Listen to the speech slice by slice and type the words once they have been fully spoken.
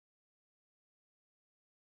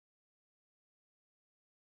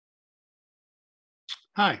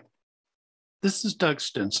Hi, this is Doug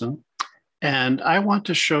Stinson, and I want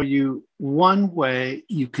to show you one way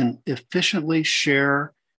you can efficiently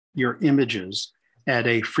share your images at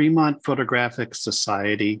a Fremont Photographic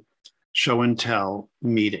Society show and tell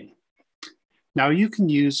meeting. Now, you can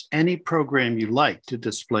use any program you like to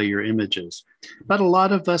display your images, but a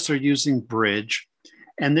lot of us are using Bridge,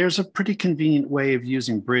 and there's a pretty convenient way of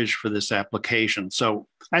using Bridge for this application. So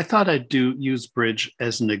I thought I'd use Bridge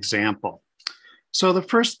as an example. So the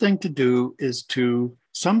first thing to do is to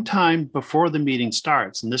sometime before the meeting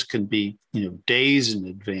starts, and this can be days in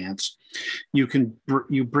advance, you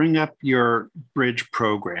bring up your Bridge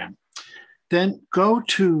program. Then go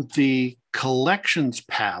to the collections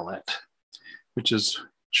palette, which is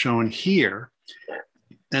shown here,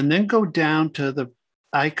 and then go down to the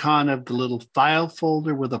icon of the little file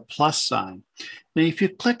folder with a plus sign. Now, if you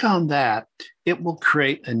click on that, it will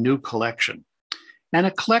create a new collection. And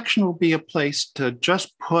a collection will be a place to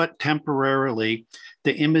just put temporarily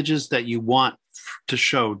the images that you want to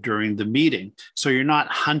show during the meeting. So you're not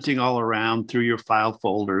hunting all around through your file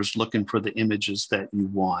folders looking for the images that you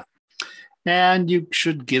want. And you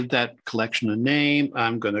should give that collection a name.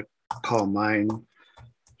 I'm going to call mine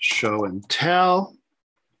Show and Tell.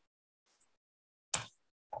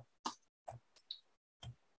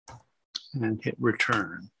 And hit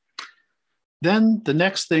return. Then the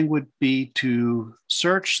next thing would be to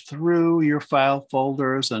search through your file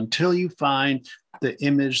folders until you find the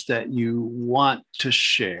image that you want to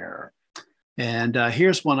share. And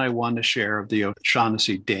here's one I want to share of the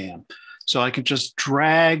O'Shaughnessy Dam. So I can just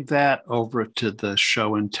drag that over to the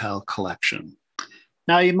show and tell collection.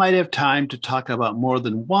 Now you might have time to talk about more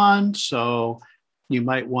than one, so you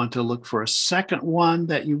might want to look for a second one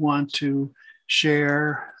that you want to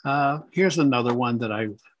share. Here's another one that I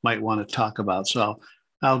might want to talk about. So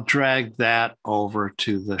I'll drag that over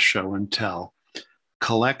to the show and tell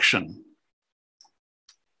collection.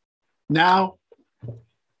 Now,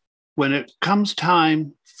 when it comes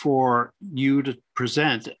time for you to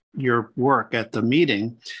present your work at the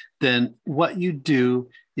meeting, then what you do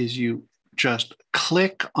is you just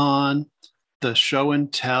click on the show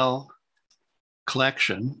and tell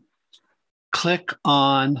collection, click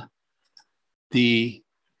on the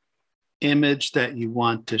image that you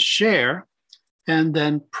want to share, and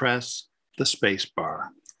then press the space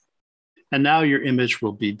bar. And now your image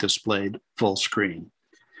will be displayed full screen.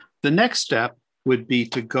 The next step would be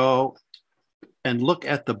to go and look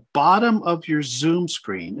at the bottom of your Zoom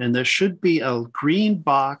screen, and there should be a green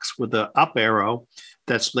box with an up arrow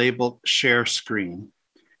that's labeled Share Screen.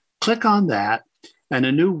 Click on that, and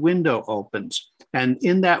a new window opens. And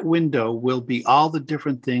in that window will be all the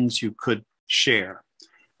different things you could share.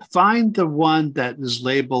 Find the one that is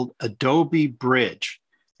labeled Adobe Bridge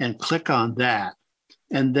and click on that,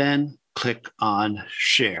 and then click on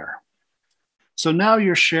Share. So now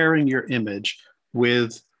you're sharing your image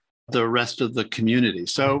with the rest of the community.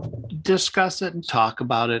 So discuss it and talk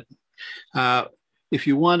about it. If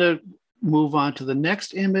you want to move on to the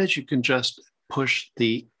next image, you can just push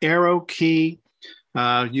the arrow key,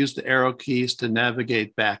 use the arrow keys to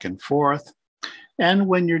navigate back and forth. And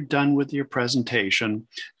when you're done with your presentation,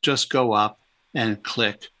 just go up and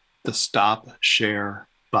click the Stop Share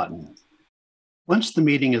button. Once the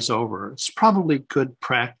meeting is over, it's probably good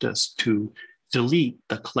practice to delete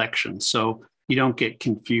the collection so you don't get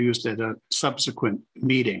confused at a subsequent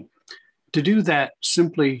meeting. To do that,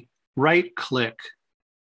 simply right-click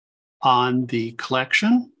on the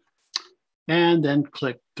collection and then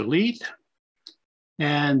click Delete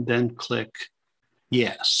and then click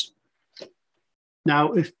Yes.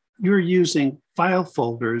 Now, if you're using file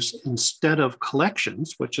folders instead of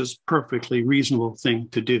collections, which is a perfectly reasonable thing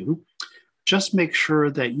to do, just make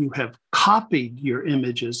sure that you have copied your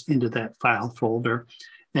images into that file folder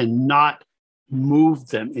and not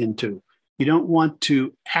moved them into. You don't want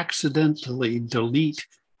to accidentally delete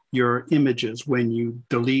your images when you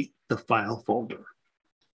delete the file folder.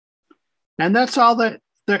 And that's all that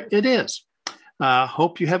it is.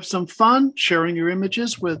 Hope you have some fun sharing your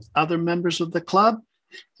images with other members of the club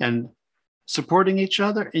and supporting each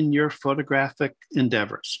other in your photographic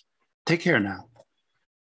endeavors. Take care now.